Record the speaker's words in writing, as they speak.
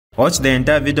Watch the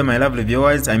entire video, my lovely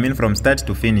viewers, I mean from start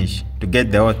to finish, to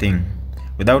get the whole thing.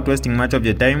 Without wasting much of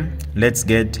your time, let's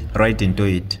get right into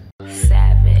it.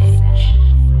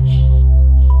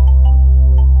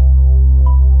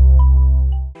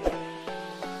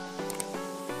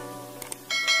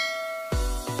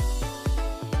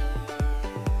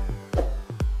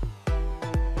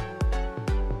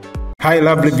 Hi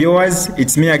lovely viewers,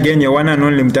 it's me again, your one and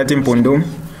only Mutati Mpundu.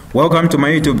 Welcome to my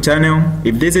YouTube channel.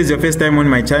 If this is your first time on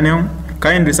my channel,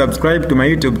 kindly subscribe to my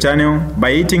YouTube channel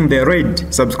by hitting the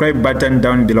red subscribe button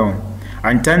down below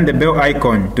and turn the bell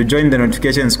icon to join the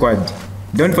notification squad.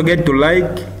 Don't forget to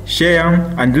like,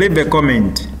 share and leave a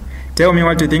comment. Tell me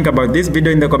what you think about this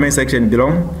video in the comment section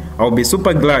below. I'll be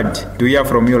super glad to hear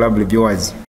from you lovely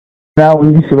viewers. Now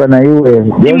na iwe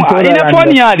ina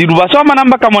phone yali rubasoma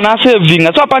namba kamona saving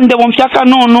so pande bomfyaka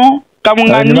nono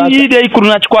kamungani ide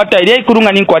ikuruna chikwata ile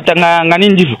ikurunga ninkwata ngani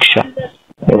ndivukisha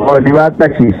ni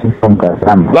bakashishi from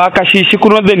Kasamba bakashishi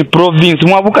kuno then province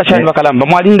mwabuka shani bakalamba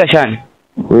mwalinda shani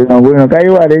wino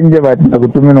kaiwa renje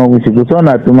batakutumina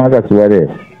obushikusona tumaka suware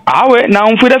awe na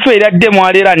umfira feira de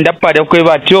mwalera ndapade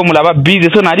kwebati omulaba busy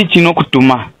so nali kino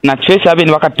kutuma na trace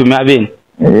abeni bakatumya abeni.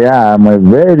 Yeah, I'm a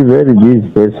very busy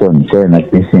person, China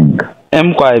fishing.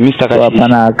 Mr. Kashishi.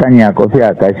 Apana kanya kofi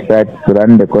akashita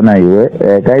turande kona iwe.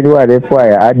 Kaidwa refa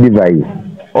ya advice.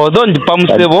 Odo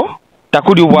ndipamusebo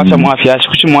takuri ubwasha mwafya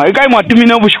kuchimwa. Ikai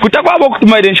mwatumina obushikuta kwabo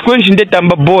kutumaire nshikwenshi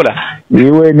ndetamba bora.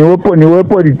 Iwe niwe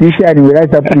politician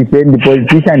wirasa pretend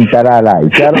politician tarala.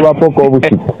 Icharo bapoko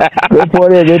obushiku.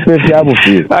 Wepore lepe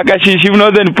yabufi. Akashishi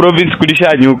northern province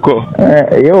kulishanyu uko.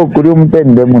 Yo kuri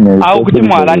umutende mune. Au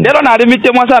kuchimwa ndero na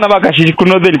limite mwa sana bakashishi ku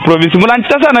northern province.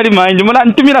 Mulanchita sana limanyi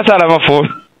mulantumira sana mafo.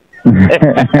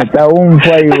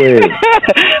 Taumfa iwe.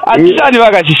 Atishani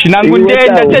bakashishi nangu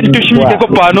ndenda tedi tushimike ko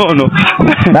panono.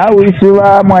 Na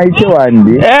wishiba mwaiche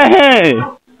wandi.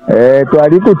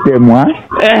 Twali kutemwa.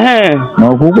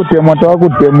 No kukutemwa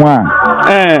twakutemwa.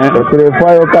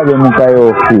 Telefayo kabe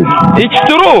mukayofi. It's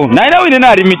true. Na ina wine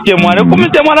na limitemwa.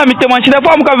 Kumitemwa na mitemwa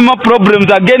chilefa mukabe ma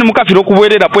problems again mukafiro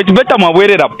kubwerera po. It better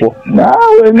mabwerera po.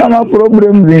 Nawe na ma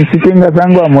problems insikinga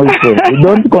sangu amoso. We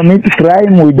don't commit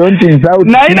crime, we don't insult.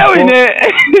 Na ina wine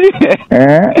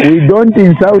we don't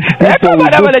insult people.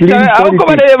 Ako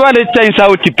bale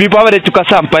insult people abale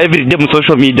tukasampa every day on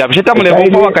social media. Bisheta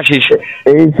mulebo kwa Kashishi.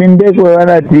 Sinde kwa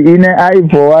wanati ine eye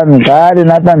for one kare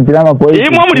natantira mapolisi.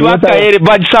 Imwe muri bakaere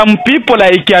but some people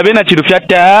like abena chirufya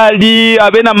tali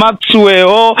abena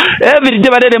Maxwell every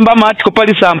day badere mba match ko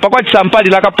pali sampa kwa sampa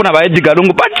lila kapuna ba Edgar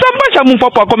Lungu but sampa cha mumfa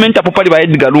kwa comment apo pali ba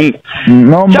Edgar Lungu.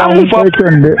 No mba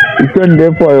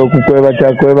itonde for kukweba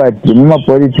cha kweba mu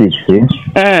politics.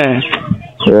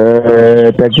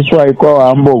 Takiswa iko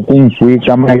ambo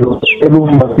kumfuika mayo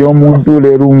elumba syo muntu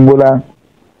lerumbula.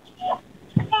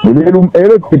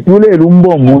 Ero kitule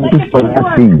rumbo muntu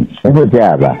polisi efo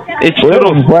cyaba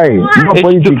ero mfai no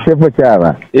politics efo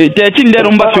cyaba tetinde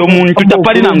rumba cyo muntu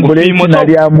tapali nangu fimo to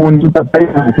nali amuntu tapali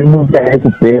nangu cyane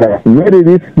kupera very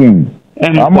risking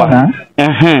amona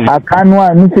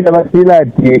akanwa nitira basila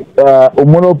ati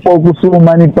umuropo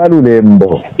kusuma ni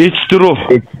palulembo. It's true.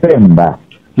 It's semba.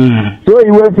 So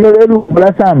iwe florelu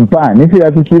blasampa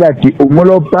nifira tukira ki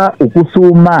umulopa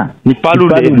ukusuma ni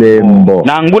palulembo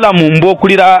nangula mumbo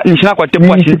kulira nishina kwa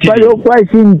tepwa shintiri nipayo kwa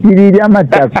shintiri ya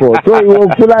matako so iwe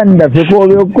kulanda feko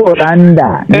yoko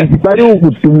randa nipari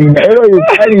ukutumina ero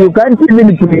you can't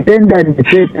even pretend that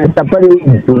tapari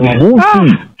ukutumina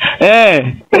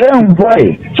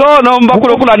mfai so nomba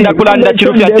kulanda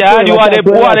chirufya tayari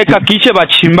wale kakishe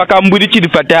bachimba kambwiri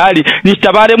chirufya tayari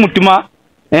nistabare mutuma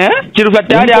chirufya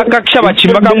tayari akakisha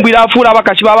bachimba kambwira afura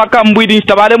bakashiba bakambwira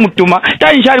instabare mutuma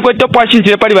tanishari kweto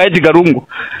pwashinjire pali ba Edgar Lungu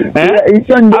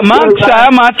Max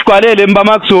ama tkwalele mba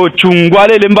Max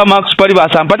ochungwalele mba Max pali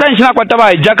basampa tanishina kwata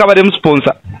ba Jaka bare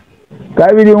msponsor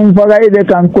kabiri umfaga ide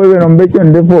kankwebe nombecho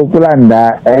ndefo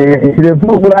kulanda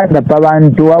ndefo kulanda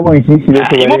pabantu abo nshishire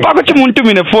ko imo pako chimuntu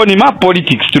mine phone ma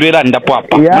politics turera ndapo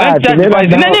apa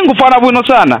nene ngufana bwino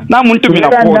sana na muntu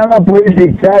mina phone na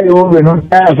politics ayo beno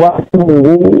kwa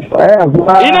kungu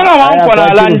ina na wangu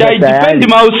na landa depend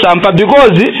mouse sampa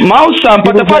because mouse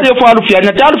sampa tafade fo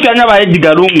alufyanya ba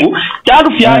Edgar Lungu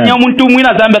alufyanya muntu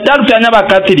mwina Zambia alufyanya ba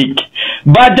Catholic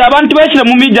but abantu bashira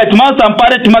mu media mouse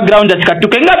sampare tuma ground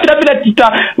asikatuke ngapira bila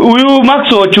tita uyu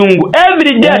Max ochungu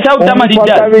every day atauta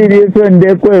malija kabiri so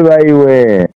ndekwe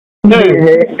baiwe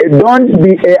don't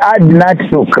be a hard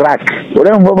nut to crack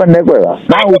ule mboba ndekwe ba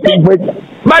now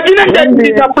but you not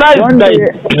surprised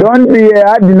don't be a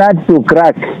hard nut to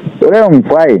crack ule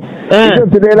mfai hizo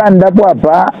tulela ndapo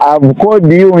hapa I've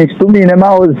called you instumine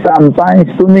mouse sampa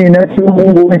instumine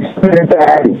chungu instumine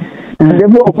tayari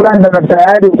Therefore, plan that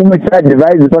tayari kumesha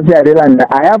device pasi alelanda.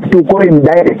 I have to call him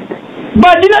direct.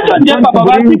 But dina chonje baba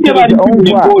batike bali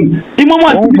kumikoni.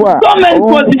 Imamwa so many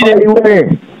possible.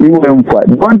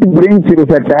 Don't bring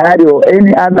Tayari or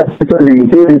any other person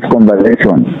into this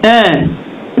conversation.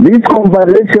 This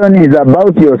conversation is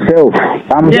about yourself.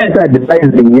 I'm just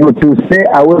advising you to stay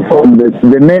away from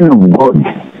the men of God.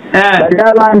 But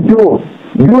I want to.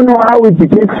 Do you know how it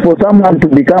takes for someone to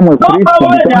become a priest, to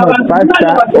become a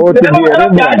pastor, or to be a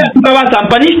reverend?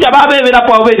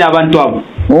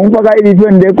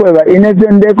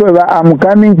 I'm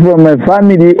coming from a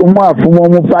family.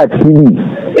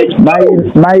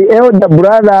 My elder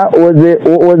brother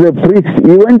was a priest.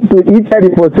 He went to Italy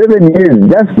for 7 years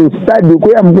just to study.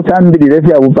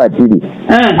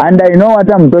 And I know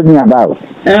what I'm talking about.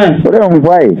 I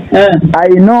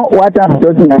know what I'm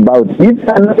talking about.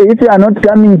 If you are not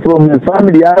coming from a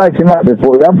family, you have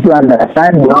to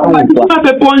understand.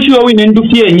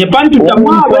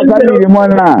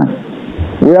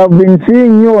 We have been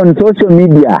seeing you on social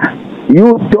media.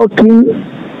 You talking,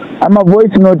 I'm a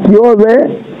voice note over.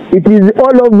 It is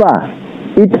all over.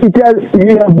 You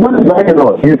have gone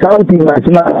viral insulting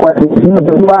Mashima.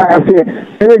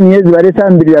 7 years by the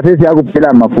time the face you put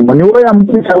a mafumo. You are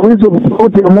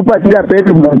put a mopatilla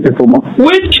pet montefumo.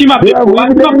 Which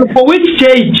for which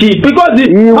church? Because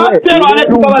after all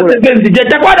the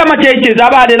Jaquada Machaches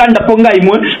about the land of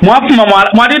Pongaimo, Mafuma,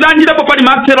 Madidandida Papa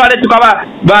Maxero to cover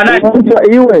Bana.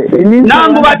 Now,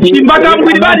 but Chimbagam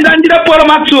with Badandida Polo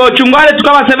Maxo, Chungale to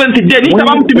cover 70 days.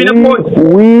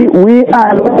 We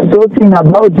are talking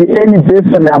about any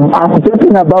person. I'm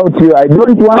talking about you. I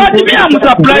don't want. But me, I'm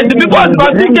surprised because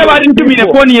I think about it to me the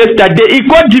phone yesterday. He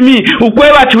called me.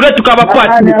 Ukweva chule to cover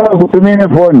party.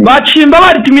 But Chimba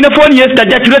to me the phone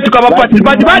yesterday chule to cover party.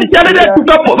 But badi chale to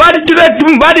cover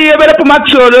badi evela to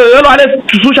Maxo.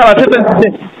 To susha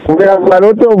we have a lot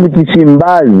of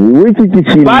Chimbazi. Which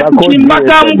Chimba? But Chimba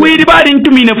come with badi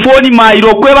to me the phone. My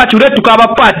ukweva chule to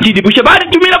cover party. Bushe badi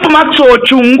to me the Maxo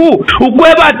chungu.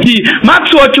 Ukweva ti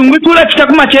Maxo chungu chule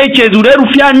chakuma cheche zure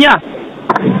rufyanya.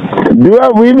 Do you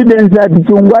have evidence that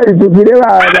Chungwari to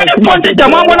Kireva?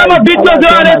 Mambo na mabito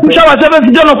zale kushawa 7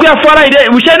 sijono kuya Friday.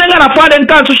 Ushenenga na Friday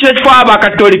nkansu shile kwa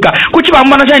Katolika. Kuchi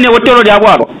bambana shine hotelo ya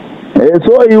bwabo.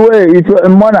 So it's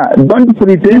Mona, don't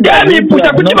pretend. Gami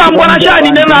pusha kuchi bambana shine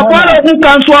nena kwalo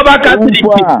nkansu wa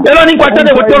Katolika. Elo ni kwa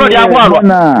tele hotelo ya bwabo.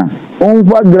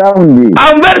 Ground.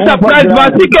 I'm very surprised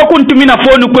but siko kuntumina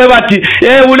phone kwebati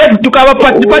ule tukaba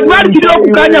party but bali kidilo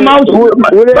kukanya mouse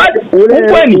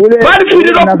bali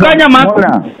kidilo kukanya mouse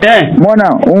Mona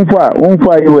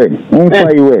umfa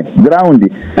iwe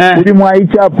ground uri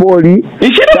mwaicha poli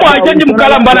ishiri mwaicha ndi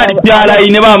mkalambana libyala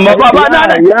ine bamba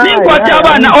bana ni kwata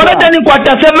abana already ni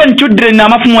kwata 7 children na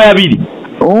mafumo ya bili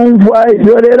umva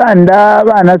idorera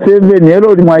ndabana 7 yero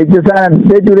uri mwaicha sana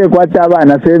teture kwata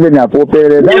abana 7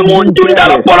 apoperera ni muntu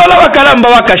ndabapolola bakalamba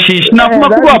bakashishi na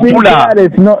kumakuru apula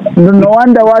no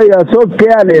wonder why you are so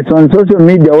careless on social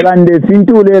media ulande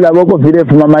sintulela boko vile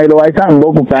fuma mailo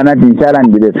waisambo kukana tinchara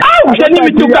ndile ushani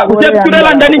mituka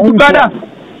utekurela ndani tukada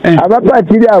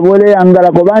abapatiri abole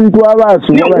yangala ko bantu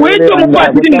abasu wito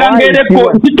mupatiri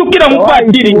ngangereko titukira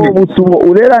mupatiri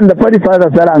urera ndapari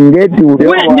father sala ngeti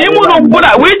ni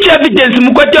murumbula which evidence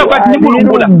mukwatya kwati ni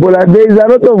murumbula there is a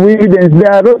lot of evidence,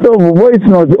 there are a lot of voice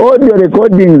notes, audio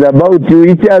recordings about you.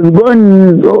 It has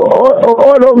gone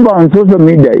all over on social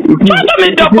media. Social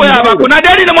media ko yaba kuna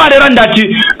dali ne mwarera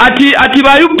ndati ati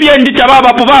ba UPN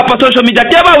chababa pa social media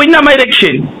teba wina my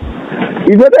election.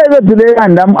 If today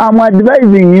and I'm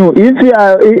advising you, if you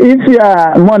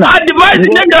are Mona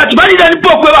advising you that bali dani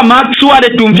pokwe Max wale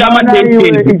tumjama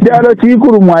tete italo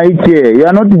chikuru mwaike you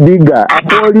are not bigger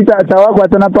apolita tawako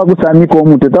atana pa kusamiko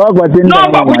mtu tawako atenda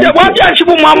no bakuja wacha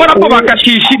chibu mwamora ko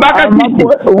bakashishi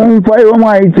umfai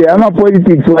mwaike ama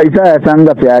politics waisaya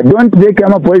sanga pya don't take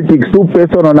ama politics too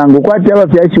personal nangu kwati aba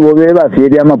pya shibobeba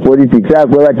fieri ama politics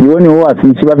akwe bati woni ho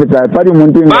afishi bafeta pali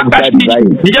muntu ngakati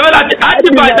njebela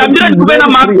advise ambira kubena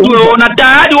Maxwell na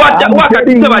tayari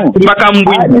wakakisema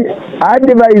bakambwi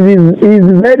advice is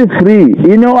very free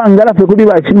angala fekudi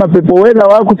bashima pepo wela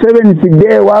waku 7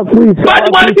 day waku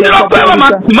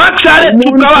Max ale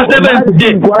tukawa 7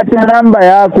 day kwata namba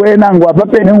yako nangu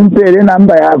apape ne umpere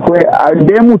namba yako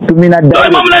ademu tumina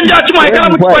dai no mlanja achuma ikala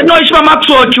mutwa no ishima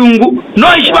Maxwell chungu no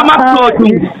ishima Maxwell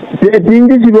chungu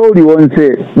tingi siboli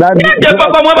wonse nje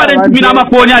papa mwe bale tumina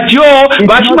amafoni atyo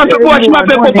bashima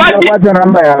pepo pati kwata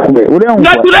namba yako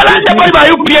natulela nda bali ba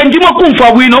UPN ndimo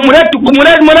kumfa bwino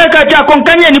muleka cha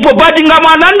konkanye nipo badi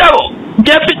ngama nanda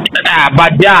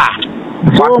bada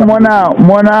So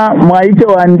mwana mwaite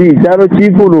wandi charo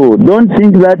chikuru. Don't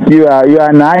think that you are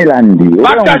an island.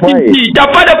 Bakati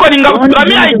tapade ko ninga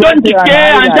kutrami I don't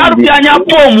care antaru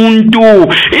byanyapo muntu.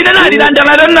 Ina naliranda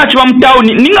na chiba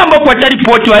mtauni ninga mbo kwa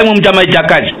report wa mu mjama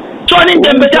jakazi. So ni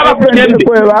tembe chaba kutembe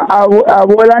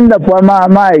abolanda kwa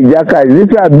mama jakazi.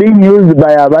 These are being used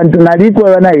by abantu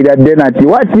nalikwe bana ira denati.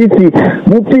 What if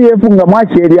muPF nga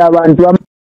mwacheri abantu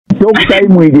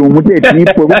Time with you,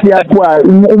 people,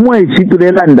 umwe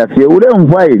chiturela ndafye ule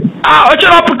mvaye.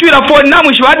 Ochora putwira phone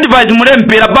namu shi advise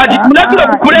murempera but munakira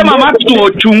kukurema maxto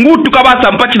chungu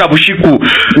tukabasa mpachi na bushiku.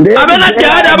 Abana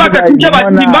cyane abakakinje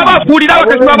batimba bafurira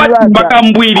bakashaba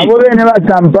bakambwiri. Abo bene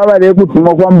basampa bare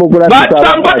kutuma kwambukura.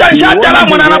 Basampa cyatara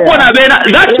mona napona bena.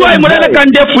 That's why murele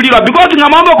kanje furira because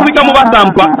ngamambo kubika mu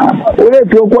basampa. Ule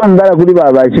cyo kwangala kuri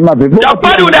babashima pepo.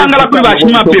 Yapari udangala kuri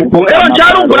bashima pepo. Ero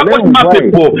charungura ko shima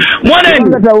pepo. Mwene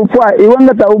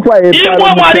iwanga taufa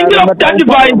imwe mwaringira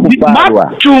kutadvise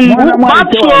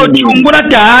chungu na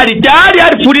tahari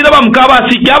ari furira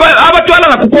bamukabasiki abatwala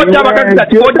na kukota bakakita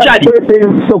kochari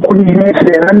so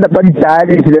kuniranda pani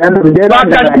tahari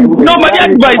no mali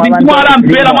advise mwara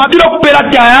mpera mwatira kupera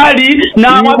tahari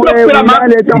na mwatira kupera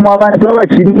maleta mwabantu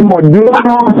abakiri modulo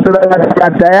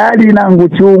tahari na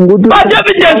nguchungu baje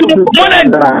bijenzu mwene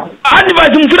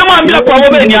advise mfira mwambira kwa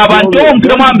wobe ni abantu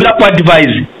mfira mwambira kwa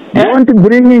advise. Don't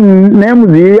bring in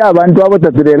names here abantu abo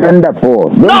taturelanda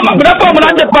po. No mabula po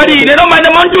mulande pali lero mane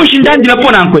muntu ushindanjira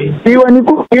po nankwe. Iwa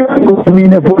niko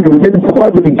kutumine phone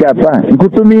public hapa.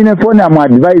 Kutumine phone am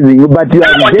advising you but you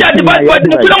are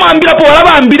mukula mwambira po wala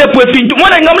bambire po fintu.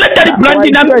 Mwana ngamuleta ri brand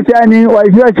na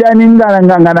waisha chani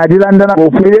ngana dilanda na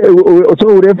so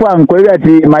urefu ankweli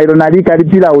ati mairo nalika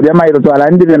lipila uri mairo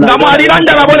twalandire na. Ngamwali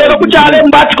landa na bolero kuchale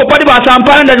mbatiko pali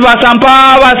basampa ndali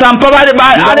basampa bale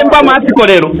alemba masiko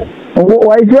lero.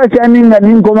 Waishiwa chaninga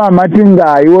ninkoma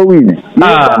matinga iwo wine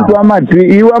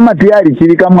iwo amatu yari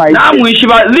chirika mwai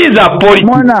namwishiba liza poli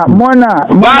mona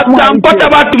basampata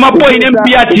batu mapoine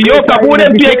mpia tiyo kabule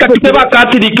mpia ikatupe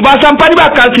bakatiriki basampani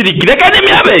bakatiriki rekani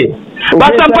miabe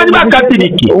basampani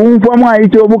bakatiriki umfa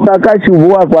mwaicho bukakashi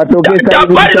ubuwa kwa toke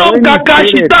tambani no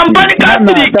kakashi tambani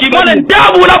katiriki mwone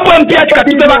ntabu ulapo mpia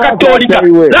chikatupe bakatolika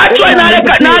lachwa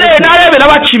nalebe la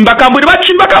bachimba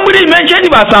kamburi imensheni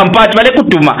basampati bale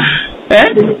kutuma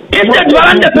instead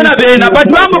walanda pena bena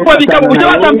but mambo kwa bikabu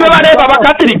kujaba sampe bareba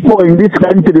bakatiri in this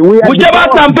country we are kujaba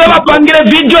sampe bapangire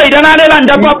video idananela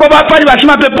ndako bapali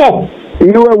bashima pepo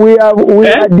we are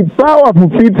the powerful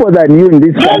people than you in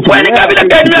this country. Mwene kabila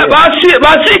kanime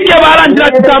basike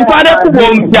balandira tampale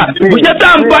kubombya kuje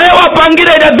tampale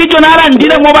wapangire ida video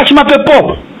nalandire mo bashima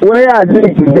pepo we are the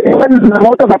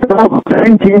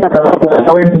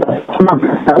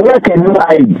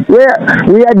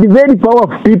very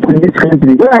powerful people in this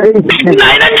country. Don't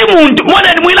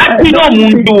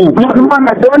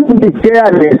be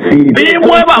careless.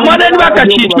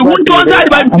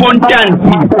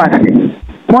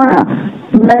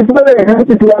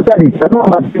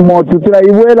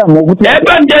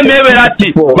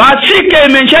 basike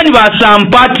menshani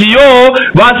basampati yo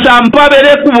basampa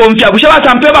bere kubomfya busha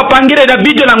basampe bapangire da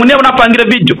video na ngune unapangire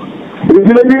video.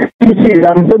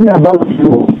 I'm talking about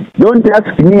you. Don't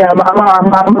ask me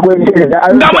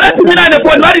ngamana tumina ne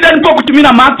kwa wali dani kwa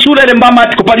kutumina maxule le mbama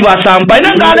tiko pali basampa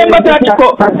ina ngale mbata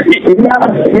tiko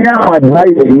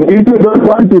if you don't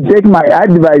want to take my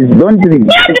advice don't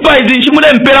advice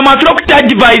nshimule mpera mafiro kuta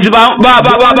advice ba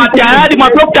tayari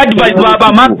mafiro kuta advice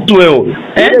ba maxwell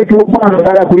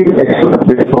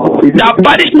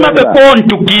tapadi shima pepo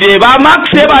ntukire ba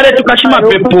maxe bare tukashima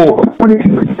pepo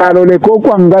alole ko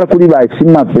kwangala kuri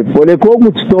bashima pepo le ko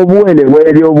kutobuwele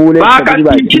wele obule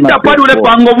bakachita pali ule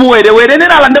pango buwele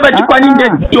nera abande bachipani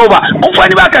nde choba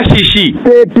ufani bakashishi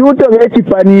tuto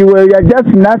bechipani we are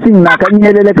just nothing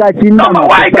nakanyelele ka china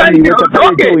why can't you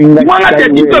okay mwanga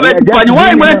tuto bechipani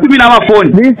why mwe tumina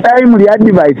mafoni this time the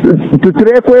advice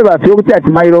tutrekwe bafyo kuti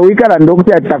ati mairo wikala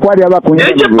ndokuti atakwali abakunye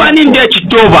echipani nde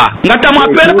chitoba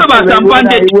ngatamapele kwa basampa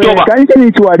nde chitoba kanchi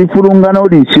ni chwali furungana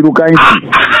uli shiru kanchi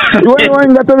wewe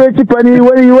ngatobe chipani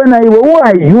wewe na iwe who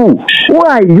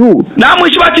are you na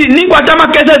mwishibati ningu atama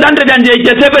kese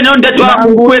 187 on detu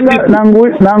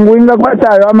nangu inga kwa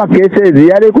tayo ama kese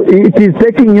it is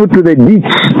taking you to the ditch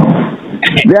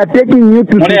They are taking you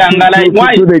to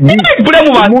the deep.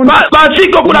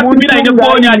 Basiko kuna kumina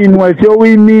inyokonya ni mwesho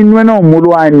wimini no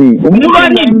mulwani.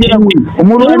 Mulwani ngira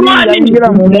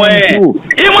mu muntu.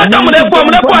 Imwata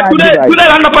mulekwa tule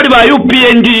landa pali ba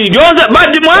UPND. Yoza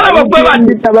badi mwana bakwe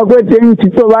badi tabakwete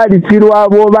nchito bali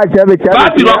sirwabo bachabe chabe.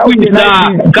 Bati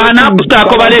bakwita kana pusa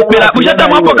ko balepera. Ushata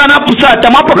mwapo kana pusa,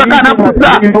 tamapo kana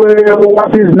pusa.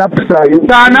 What is napsa?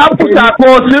 Kana pusa ko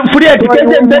free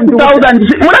education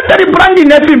 10,000. Muratari brandi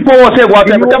nefi mpose kwa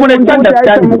mtamune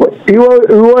understand.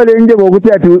 Iwo lenje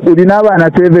bokuti ati ulina abana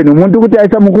 7 umuntu kuti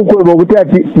aisa mukukwe bokuti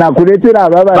ati nakuletera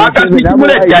ababa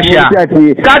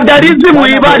 7 kadarism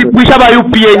ibali kwisha ba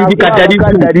UPND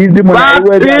kadarism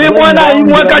mwana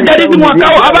imwe kadarism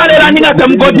akao abalera ninga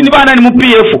kamgodi ni bana ni mu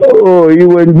PF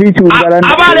iwe ndicho ngarana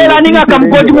abalera ninga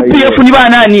kamgodi mu PF ni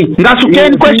bana ni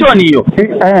ngasukeni question hiyo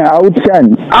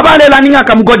outchan abalera ninga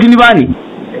kamgodi ni bani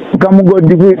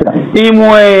kamgodi kwita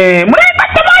imwe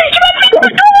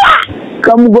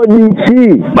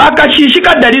kamugodichi bakashishi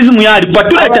kadarizimu yali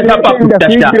patula tatapa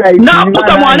kutasha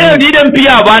naputa mwana ndire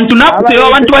mpia abantu naputewa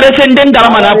abantu baresende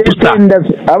ndarama naputa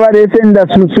abaresenda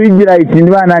suicide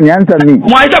ni bana ni answer me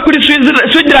mwaita kuri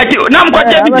suicide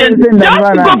namkwate evidence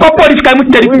ko police kai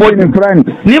muteri report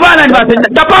ni bana ni basenda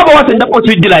tapabo wasenda ko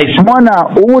suicide mwana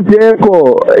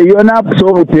ubuteko iyo napuso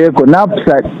ubuteko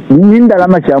napusa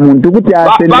nindarama cha muntu kuti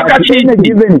asenda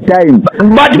given time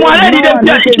but mwana ndire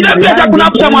mpia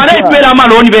kunapusa mwana ipera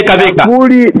maloni beka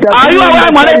ayo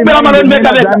wa mwana ipera maloni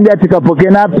beka Zambia tikapoke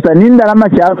napusa nindarama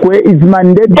chakwe is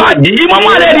mandated but imwe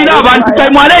mwana lina abantu kai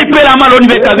mwana ipera maloni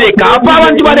beka apa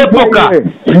abantu balepoka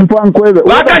mpankwebe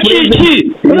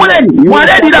bakashishi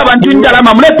mwana lina abantu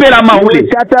ndalama mulepera maule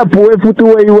shut up we futu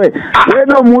wewe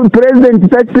mu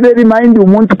president takire remind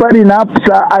umuntu pari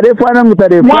napusa arefana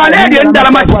mutarefa mwana lina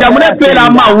ndalama mulepera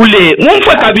maule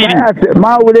mumfwe kabiri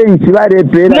maule nchibare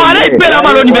pera mwana ipera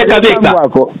maloni beka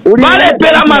bale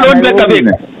pera maloni beka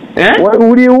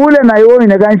uri ule na yo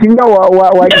inaganshinga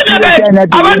wa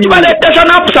abantu baleta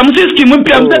napusa mu system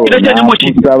mpya muzekire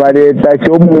nyamoshi baleta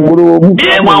cyo munguru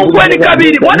kwani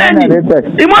kabiri mwanani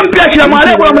imwe mpya kila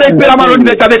mwale kwa mlepera maloni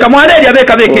beka mwale ya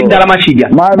beka ndala mashiga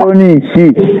maloni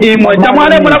si imwe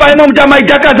tamwale mulabaye mu mtama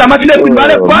itakaza amasile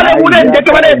bale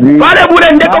bule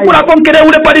ndeko kula konkere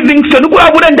ule pali Livingston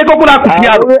kula bule ndeko kula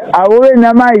kufyaro awe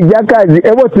nyama ijakazi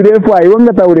ebo turefu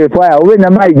ayonga taurefu awe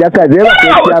nyama ijakazi eba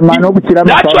kwa mano kukira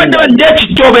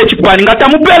ndeci tobe chipani ngata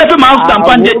mupele fe mausa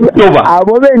mpande toba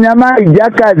abo benyama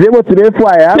ijakazi ebo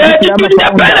turefaya ndeci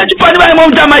chipani bali mu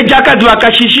mtama ijakazi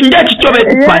wakashishi ndeci tobe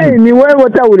chipani ni wewe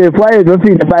taurefaya zo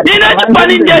fina bali ni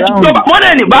chipani ndeci toba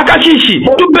moneni bakashishi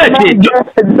tupete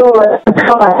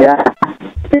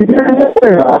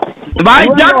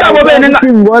Baijaka bobenenga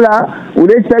ngola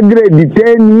uleta grade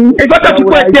 10 ifata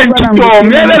tukwete chito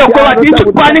mlevelo kwa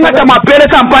watichu kwaninga tamapele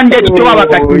kampande chito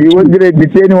wakati iwe grade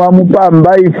 10 wa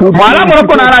mupamba ifu mwala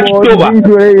moroko na ala chitoba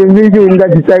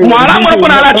mwala moroko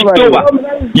na ala chitoba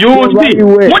you see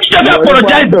muchita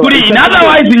apologize kuri in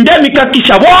otherwise ndemika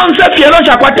kisha bonse fielo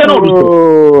chakwate no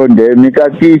ruso ndemika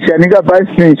kisha nika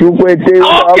pasi chukwete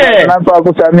napa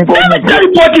kusamiko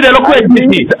report lelo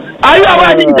kwete ayo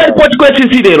abaji report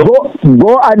kwete lero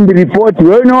go and report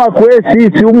wewe no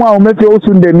akwesi umwa umete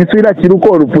usunde miswira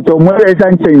kiruko ruputo mwele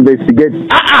sanche investigate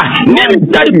ni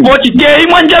report ke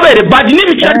imwe njabere but ni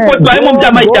report by mo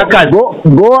mtama itakazi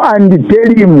go and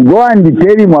tell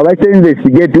him about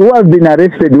investigate who have been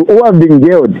arrested who have been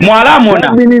jailed mwala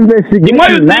mona been investigated imwe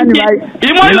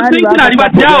you think na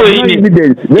libatawe ini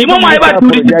imwe mwa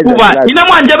ibaturi kuba ina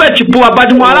mwanjabe chipuwa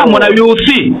but mwala mona you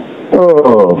see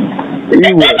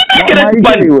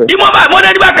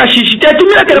mwana libakashishi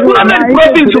tetumira kere kuna meni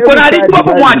province ukona alishi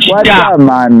bafu mwachita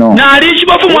na alishi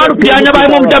bafu mwaru pianya bae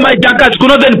mwa itakazi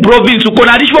kuno then province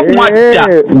ukona alishi bafu mwachita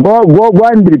go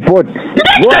and report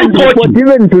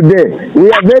even today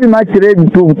we are very much ready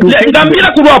to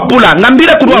ngambira kuruapula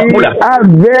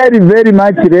we are very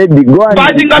much ready go and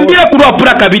bazi ngambira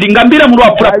kuruapula kabiri ngambira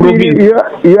muruapula province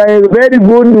you are a very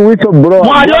good whistleblower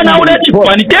mwaliona ule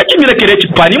chipani techimire kere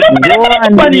chipani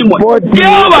mwa Kyo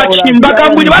bachimbaka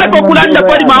mbuli baleko kulanda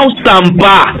kwali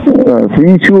maustampa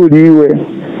sinchuliwe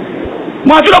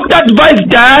mwafilo kuta advise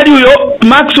tayari uyo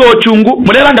Max Ochungu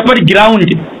mulelanda pali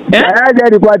ground tayari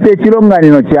alikwate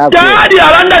chilonganino chako tayari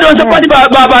alanda donse pali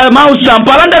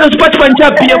maustampa alanda donse pali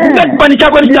panchapiye kungati pani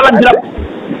chako ni chalandira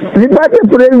Nipate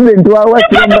president wa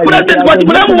president wa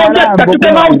mulamu bonke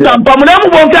katukema utampa mulamu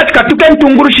bonke katuke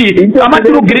ntungurushi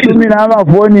amaturu green mimi na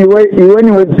amafoni iwe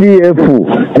ni we PF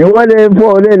ni wale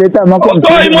ole leta makombe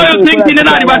so imoyo think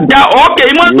nina alibata okay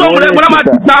imoyo so mulamu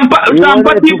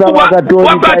tampa tikuba wakati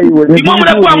imoyo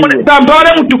mulamu tampa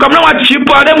wale mtuka mulamu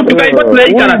atishipo wale mtuka iko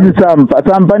tuleikana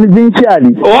sampa ni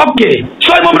zinshali okay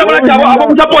so imoyo mulamu tawo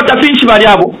abo msupporta finchi bali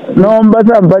abo nomba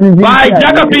sampa ni zinshali bai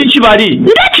jaka finchi bali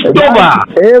ndakitoba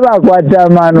eba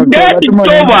kwatamano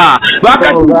ndakitoba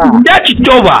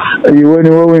ndakitoba iwe ni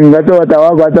wewe ngato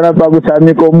watawako atarapa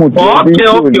kusamika omuti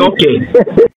okay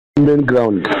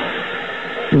ground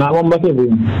na bomba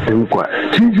kebi emkwa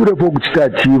chinjure po kuchita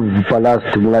achieve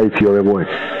past life yowe boy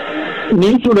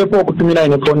ni chure po kutumira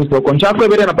ine phone soko nchakwe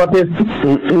bere na papes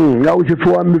na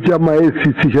uchifuwa mbifya ma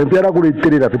SCC shantera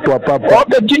kuleterera fitwa papa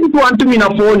okay chintu antumina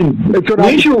phone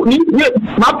nishu ni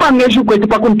mapa ngeshu kwete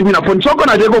pa kuntumina phone soko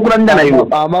na jeko kulanda na hiyo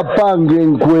amapange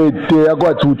nkwete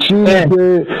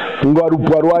akwatuchinde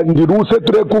ngwarupwa rwandi ruse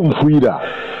ture kumfuira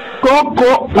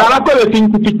koko nalakole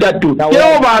fintu pitatu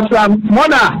teo basa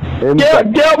mona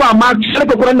teo ba max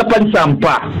ko kuranda pali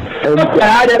sampa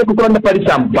ari ko kuranda pali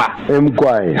sampa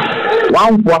emkwae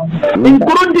wankwa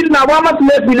inkurundi na bama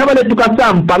slepi na bale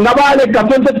tukasampa ngabale ka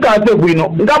fence tukase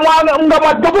bwino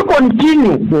ngamwa topo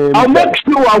continue I'll make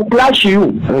sure I'll clash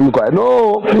you emkwae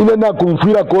no ine na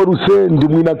kumfira ko rusendi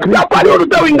mwina kristo kwa hiyo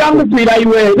utawingangu kuira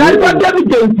iwe na kwa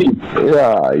evidence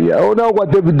ya ona kwa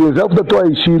evidence after to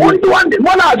aishi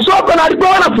mona soko na alipo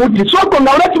wana futi soko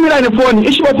nga unatumira ine phone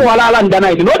ishi bafo walala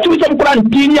ndana ile no tuwisa mkuran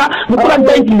tinya mkuran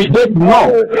intimidate no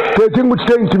tetingu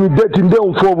chite intimidate nde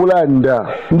umfobulanda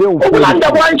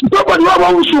ubulanda bwanchi soko ni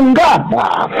wabo usunga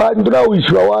pandira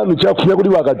uishwa wanu chafunya kuli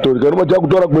bakatolika noma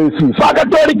chakutora kwesisi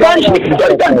bakatolika nshi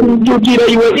tutire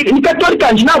iwe ni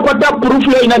katolika nshi na kwata proof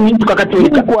yo ina nintu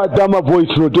kakatolika kwata ma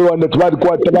voice note wanda tibali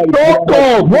kwata bali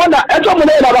soko bona eto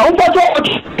mulela ba umfato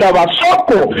kaba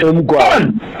soko emkwa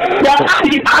ya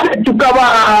ali tukaba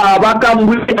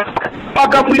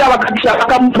bakambwira bakakisha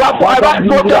bakambwapo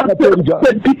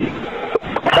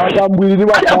bakambwiri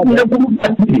bakafune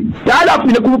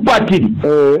kumupatiri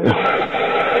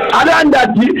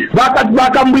alandati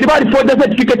bakambwiri bali for the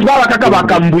certificate babakaka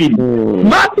bakambwiri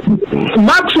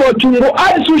max ochungo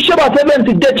ali sushe ba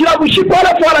 70 de kila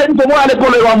bushikora fora into mwale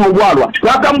kole wa mubwalwa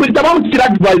bakambwiri tamamu tira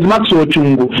advise max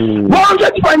ochungo bonje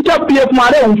tpancha pf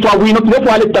mare umfa wino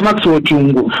pf ale max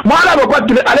ochungo mara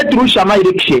bakwatule ale turusha ma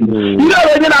election ile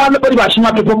wenye na wale bali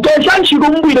bashima pepo kesha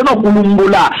nshirumbuire no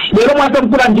kulumbula lero mwasa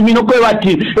mkula ndimino kwe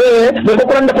bati lero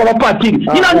kuranda kwa patiri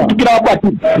ina tukira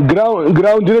patiri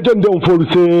ground leto ndio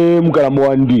mforuse mukaramo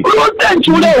wandi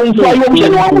utenchule umfayo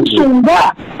msheni wa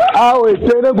kusunga awe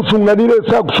tena kusunga nile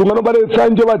sa kusunga no bare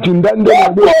sanje bati ndande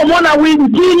mona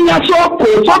wini ya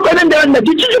soko nende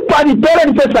chichi pani pele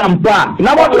ni pesa mpa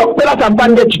na watu kupela sampa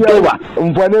nde chitoba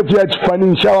mfane pia chifani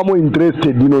nshawa mo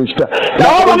interested ino shita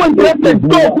tawa mo interested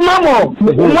to kumamo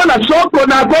mona soko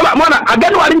na kola mona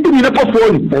agani walintu ni lepo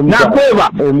phone na kweva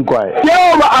emkwae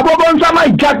yoba abobonza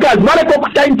my jackals bale ko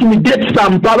kuta intimidate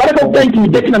sampa bale ko kuta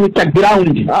intimidate na mita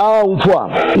ground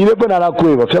mfwa ile pena la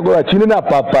kweva fyako chini na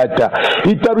papata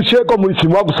itarusheko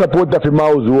mulisimu wa kusupporta fe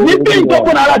mauzo nipi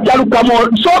toko na la chalu kamo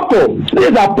soko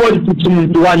these are politics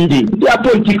muntu wandi ya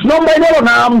politics nomba ero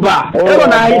namba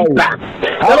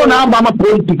ero namba ama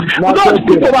politics those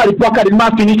people bali kwaka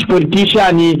ma finish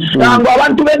politician nango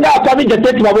abantu benga akabije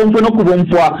tete babomfwe no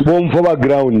kubomfwa bomfwa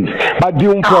background badi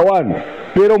umfwa one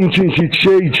pero mchinshi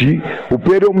chechi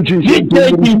upero mchinshi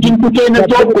kutene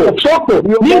soko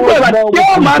niwe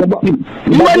batema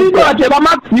niwe niko ateba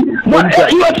maxi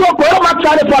iwe soko ero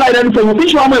maxale pala ile nifo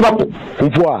mfishi wa mwe bapo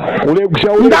mfwa ule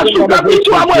kushauri ndasuka mfishi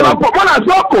wa mwe bapo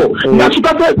bona soko ndasuka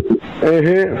fe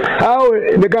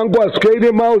awe nekangwa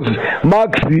skate mouse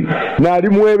maxi na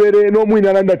alimwebere no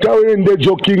mwinalanda tawe ende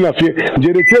joking afi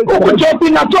njereke ko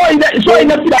joking ato ile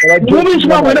mumi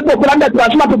sima mwene ko kulanda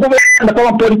transma pepo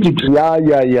kwa politics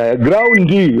ya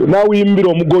ground na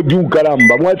wimbiro mugodi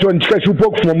ukaramba mwacho nchika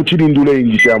shupo kufuma muchirindule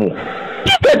ingishamu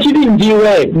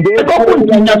ndiwe ndeko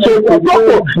kuntinya soko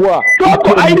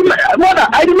I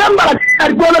remember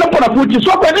alikuwa na futi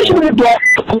soko nishi mtu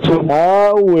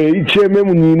awe icheme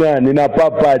muninane na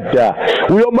papata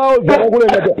uyo mauzo kule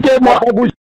ngata.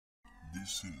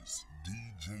 This is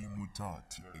DJ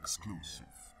Mutati exclusive.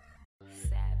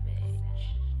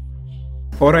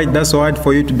 Alright, that's all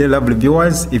for you today, lovely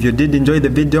viewers. If you did enjoy the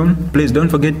video, please don't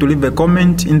forget to leave a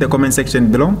comment in the comment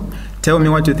section below. Tell me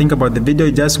what you think about the video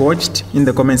you just watched in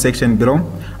the comment section below.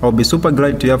 I'll be super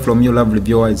glad to hear from you, lovely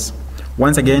viewers.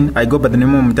 Once again, I go by the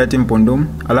name of Mutati Mpundu.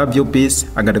 I love you, peace,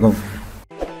 I gotta go.